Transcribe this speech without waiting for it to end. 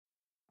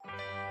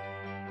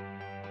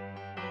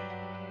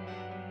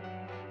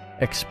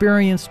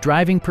Experience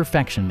driving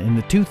perfection in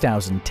the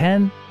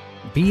 2010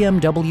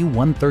 BMW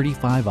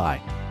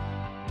 135i.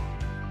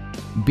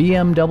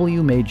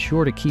 BMW made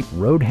sure to keep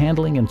road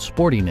handling and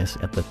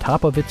sportiness at the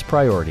top of its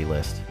priority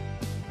list.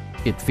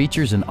 It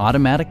features an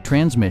automatic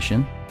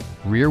transmission,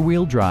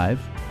 rear-wheel drive,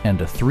 and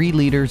a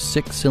 3-liter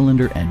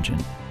 6-cylinder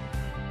engine.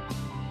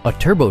 A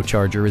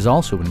turbocharger is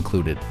also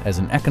included as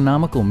an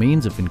economical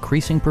means of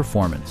increasing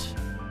performance.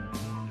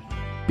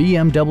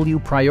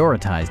 BMW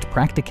prioritized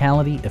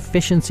practicality,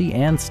 efficiency,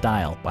 and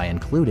style by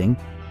including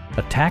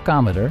a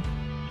tachometer,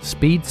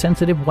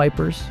 speed-sensitive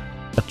wipers,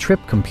 a trip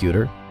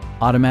computer,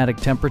 automatic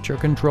temperature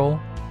control,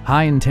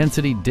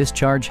 high-intensity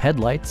discharge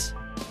headlights,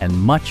 and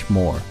much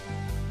more.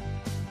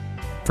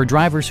 For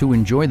drivers who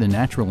enjoy the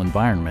natural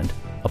environment,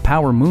 a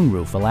power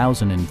moonroof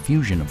allows an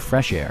infusion of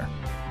fresh air.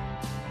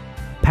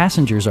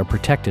 Passengers are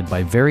protected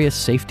by various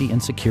safety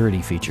and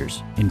security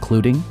features,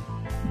 including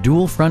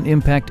dual front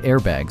impact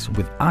airbags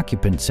with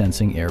occupant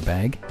sensing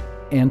airbag,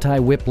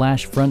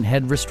 anti-whiplash front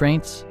head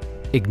restraints,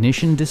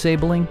 ignition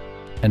disabling,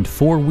 and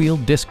 4-wheel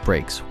disc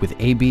brakes with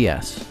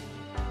ABS.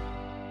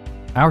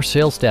 Our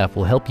sales staff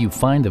will help you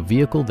find the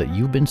vehicle that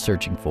you've been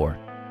searching for.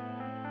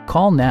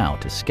 Call now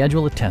to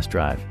schedule a test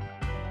drive.